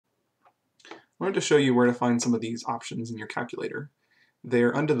wanted to show you where to find some of these options in your calculator.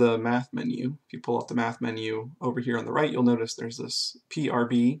 They're under the Math menu. If you pull up the Math menu over here on the right, you'll notice there's this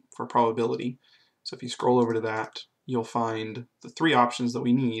PRB for probability. So if you scroll over to that, you'll find the three options that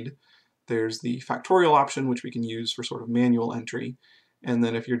we need. There's the factorial option, which we can use for sort of manual entry. And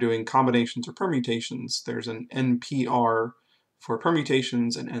then if you're doing combinations or permutations, there's an NPR for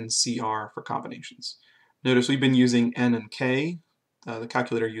permutations and NCR for combinations. Notice we've been using N and K. The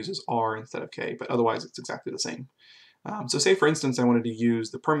calculator uses R instead of K, but otherwise it's exactly the same. So say for instance I wanted to use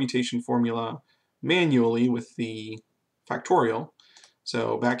the permutation formula manually with the factorial.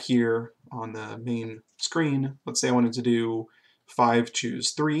 So back here on the main screen, let's say I wanted to do 5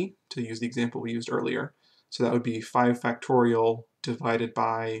 choose 3 to use the example we used earlier. So that would be 5 factorial divided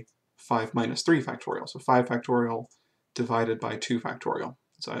by 5 minus 3 factorial. So 5 factorial divided by 2 factorial.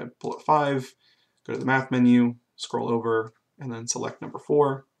 So I pull up 5, go to the Math menu, scroll over, and then select number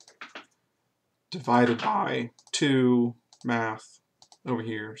 4, divided by 2, Math, over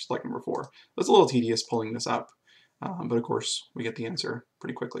here, select number 4. That's a little tedious pulling this up, but of course we get the answer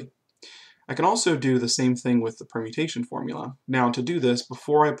pretty quickly. I can also do the same thing with the permutation formula. Now to do this,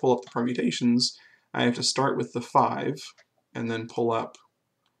 before I pull up the permutations, I have to start with the 5, and then pull up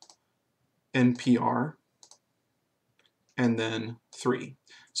NPR, and then 3.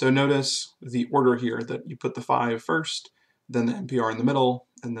 So notice the order here that you put the 5 first, then the NPR in the middle,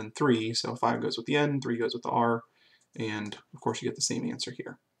 and then 3. So 5 goes with the N, 3 goes with the R, and of course you get the same answer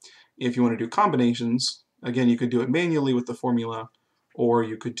here. If you want to do combinations, again you could do it manually with the formula, or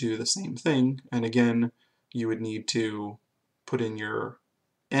you could do the same thing, and again you would need to put in your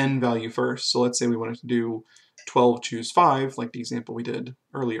N value first. So let's say we wanted to do 12 choose 5, like the example we did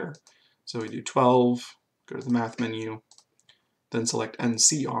earlier. So we do 12, go to the Math menu, then select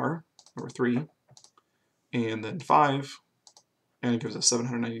NCR, number 3, and then 5, and it gives us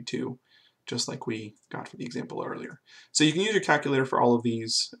 792, just like we got for the example earlier. So you can use your calculator for all of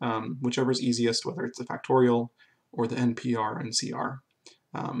these, whichever is easiest, whether it's the factorial or the NPR, NCR.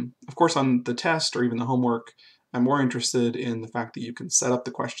 Of course, on the test or even the homework, I'm more interested in the fact that you can set up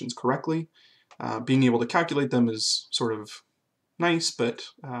the questions correctly. Being able to calculate them is sort of nice, but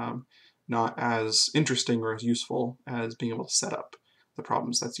not as interesting or as useful as being able to set up the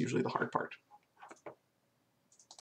problems. That's usually the hard part.